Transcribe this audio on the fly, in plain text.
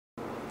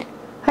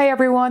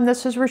everyone,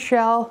 this is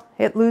Rochelle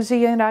at Lose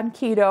It on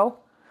Keto.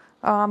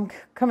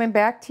 Coming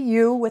back to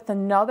you with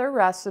another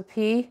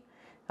recipe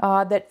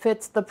that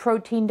fits the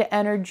protein to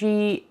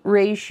energy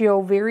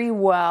ratio very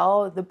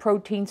well, the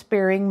protein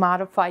sparing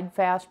modified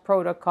fast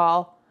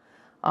protocol.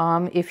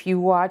 If you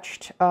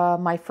watched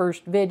my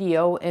first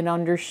video and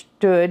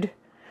understood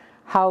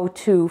how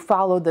to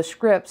follow the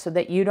script so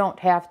that you don't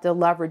have to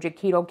leverage a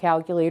keto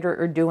calculator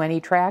or do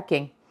any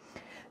tracking.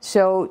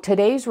 So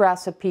today's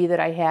recipe that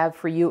I have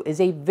for you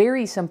is a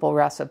very simple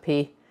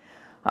recipe.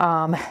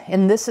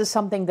 And this is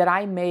something that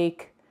I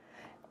make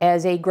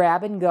as a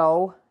grab and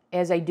go,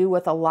 as I do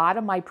with a lot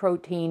of my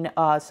protein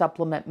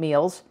supplement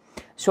meals.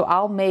 So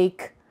I'll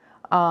make,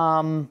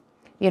 7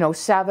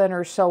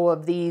 or so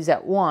of these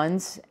at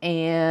once.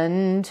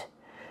 And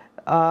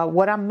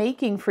what I'm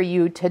making for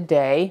you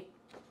today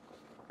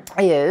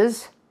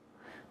is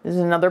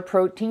another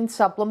protein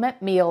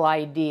supplement meal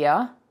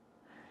idea.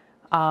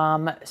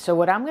 So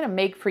what I'm going to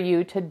make for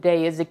you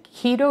today is a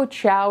Keto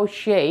Chow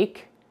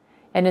Shake,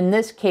 and in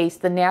this case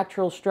the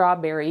natural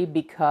strawberry,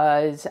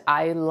 because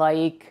I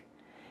like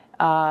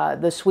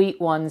the sweet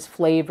ones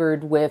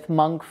flavored with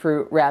monk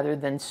fruit rather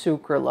than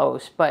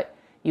sucralose, but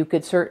you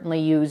could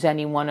certainly use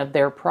any one of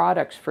their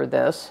products for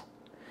this.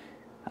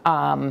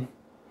 So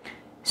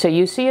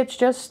you see, it's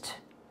just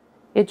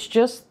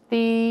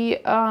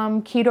the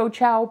Keto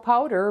Chow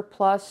powder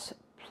plus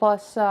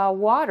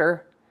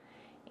water.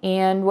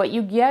 And what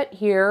you get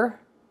here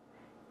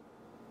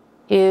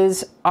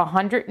is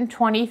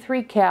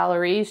 123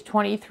 calories,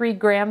 23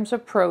 grams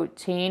of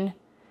protein,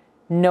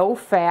 no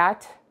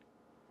fat,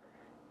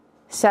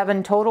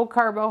 7 total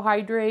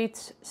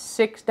carbohydrates,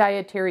 6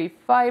 dietary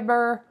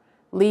fiber,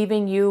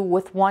 leaving you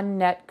with 1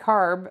 net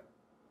carb.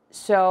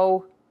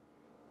 So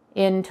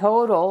in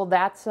total,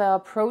 that's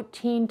a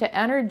protein to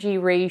energy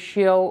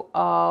ratio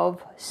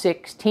of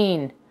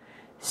 16.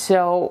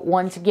 So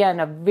once again,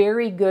 a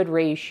very good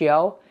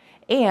ratio.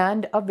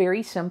 And a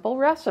very simple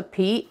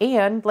recipe.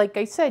 And like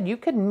I said, you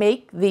can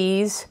make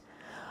these,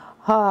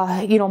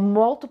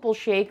 multiple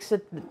shakes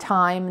at the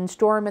time and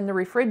store them in the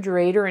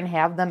refrigerator and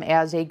have them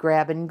as a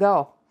grab and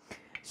go.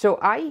 So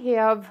I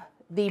have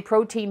the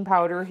protein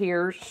powder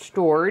here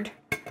stored.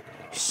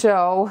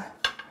 So,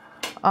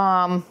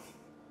 Keto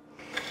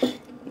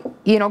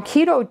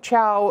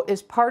Chow,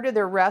 is part of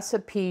their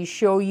recipes,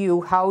 show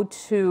you how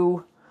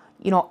to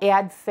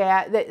add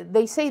fat.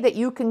 They say that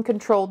you can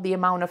control the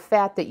amount of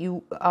fat that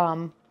you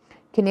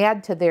can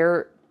add to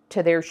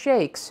their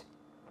shakes.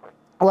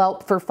 Well,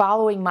 for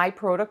following my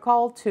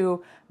protocol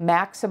to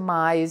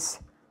maximize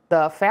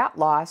the fat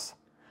loss,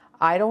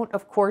 I don't,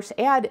 of course,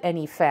 add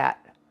any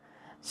fat.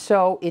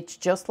 So it's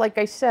just like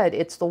I said,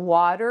 it's the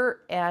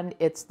water and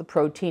it's the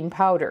protein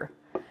powder.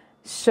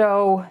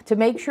 So to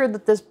make sure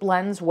that this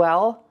blends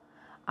well,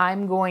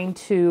 I'm going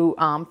to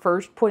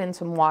first put in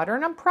some water,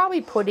 and I'm probably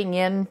putting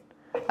in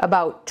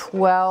about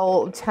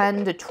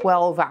 10 to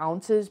 12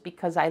 ounces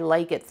because I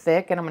like it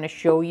thick, and I'm going to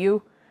show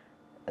you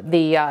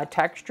the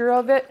texture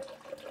of it.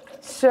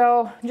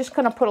 So I'm just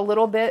going to put a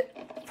little bit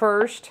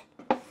first,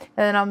 and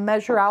then I'll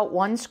measure out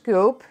 1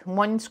 scoop.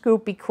 1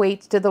 scoop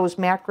equates to those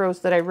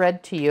macros that I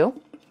read to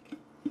you.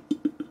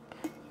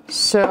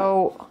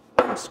 So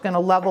I'm just going to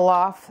level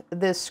off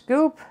this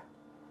scoop.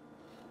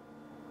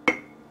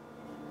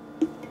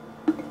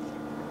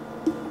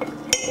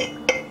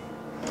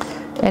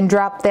 And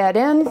drop that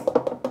in.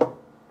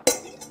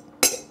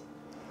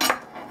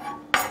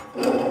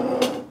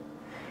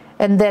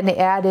 And then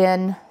add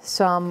in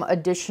some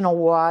additional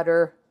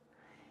water.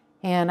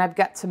 And I've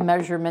got some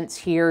measurements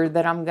here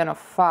that I'm going to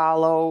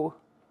follow.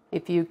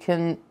 If you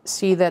can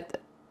see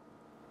that,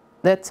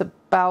 that's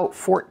about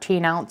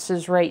 14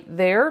 ounces right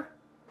there.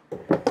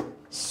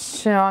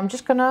 So I'm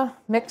just going to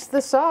mix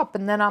this up,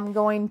 and then I'm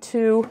going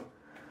to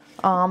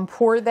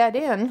pour that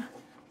in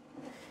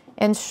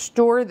and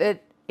store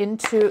that in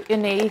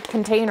a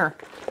container.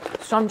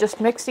 So I'm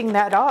just mixing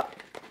that up.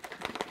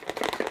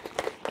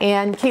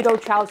 And Keto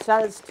Chow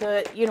says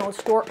to,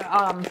 store,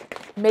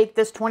 make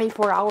this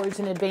 24 hours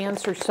in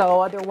advance or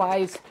so.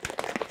 Otherwise,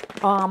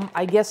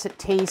 I guess it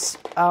tastes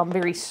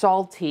very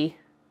salty.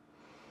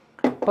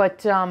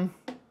 But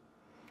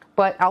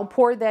I'll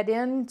pour that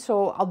in.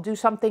 So I'll do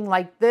something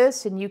like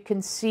this, and you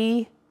can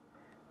see,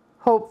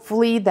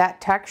 hopefully,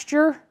 that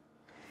texture.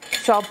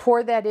 So I'll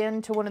pour that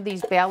into one of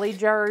these Bally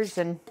jars,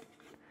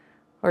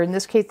 or in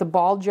this case, the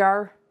ball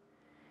jar,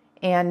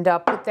 and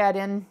put that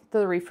in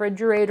the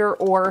refrigerator,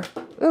 or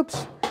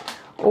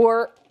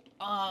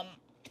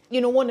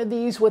one of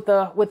these with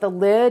a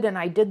lid. And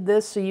I did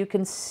this so you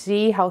can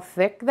see how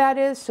thick that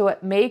is. So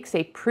it makes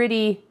a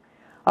pretty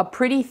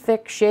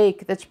thick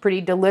shake that's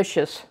pretty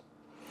delicious.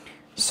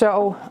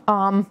 So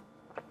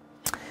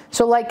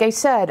like I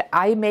said,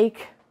 I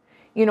make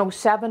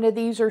 7 of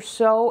these or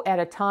so at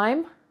a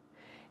time,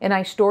 and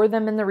I store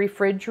them in the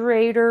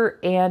refrigerator.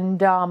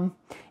 And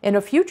in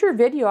a future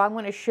video, I'm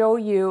going to show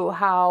you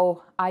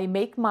how I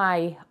make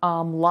my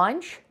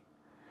lunch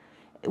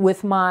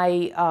with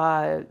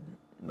my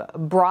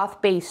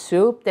broth-based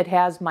soup that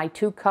has my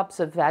 2 cups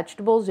of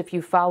vegetables. If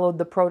you followed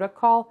the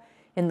protocol,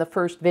 in the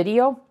first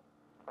video.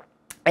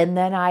 And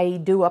then I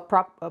do a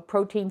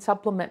protein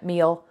supplement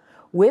meal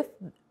with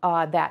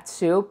that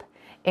soup.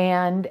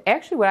 And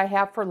actually what I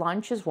have for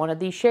lunch is one of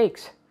these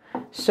shakes.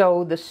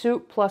 So the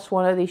soup plus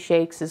one of these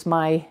shakes is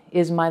my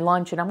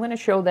lunch, and I'm going to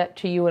show that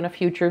to you in a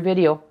future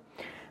video.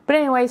 But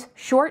anyways,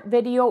 short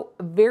video,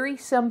 very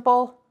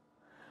simple.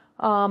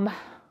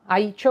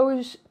 I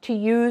chose to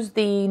use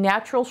the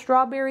natural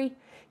strawberry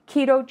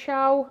Keto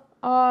Chow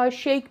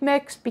shake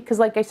mix because,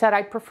 like I said,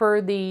 I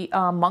prefer the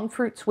monk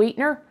fruit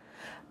sweetener.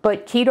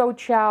 But Keto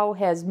Chow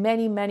has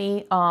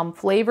many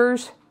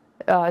flavors,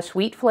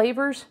 sweet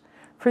flavors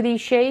for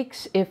these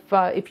shakes.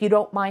 If you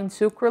don't mind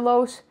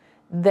sucralose,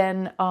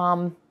 then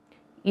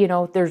you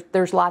know,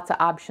 there's lots of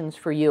options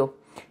for you.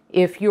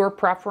 If you're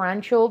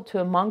preferential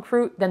to monk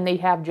fruit, then they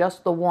have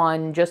just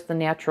the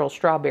natural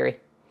strawberry.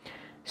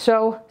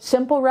 So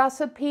simple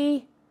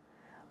recipe.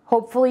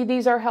 Hopefully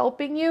these are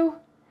helping you.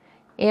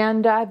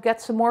 And I've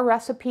got some more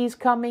recipes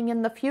coming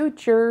in the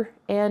future,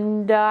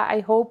 and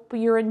I hope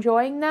you're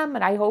enjoying them,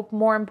 and I hope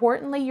more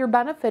importantly you're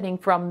benefiting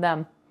from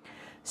them.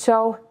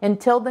 So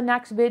until the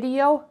next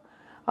video,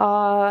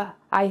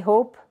 I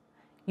hope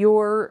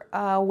your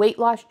weight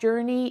loss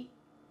journey,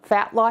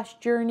 fat loss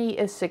journey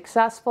is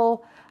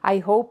successful. I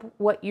hope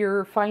what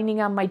you're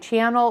finding on my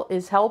channel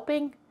is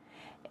helping,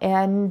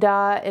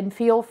 and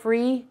feel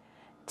free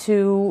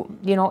to,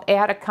 you know,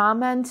 add a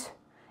comment,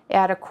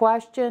 add a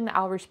question.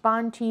 I'll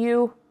respond to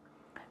you.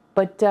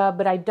 But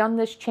I've done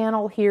this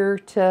channel here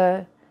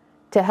to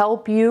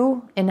help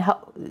you and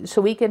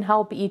so we can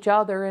help each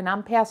other, and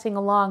I'm passing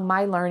along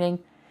my learning.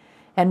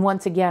 And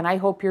once again, I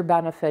hope you're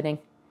benefiting.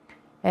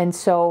 And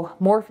so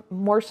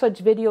more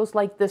such videos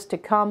like this to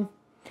come,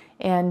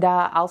 and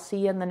I'll see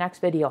you in the next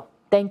video.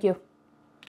 Thank you.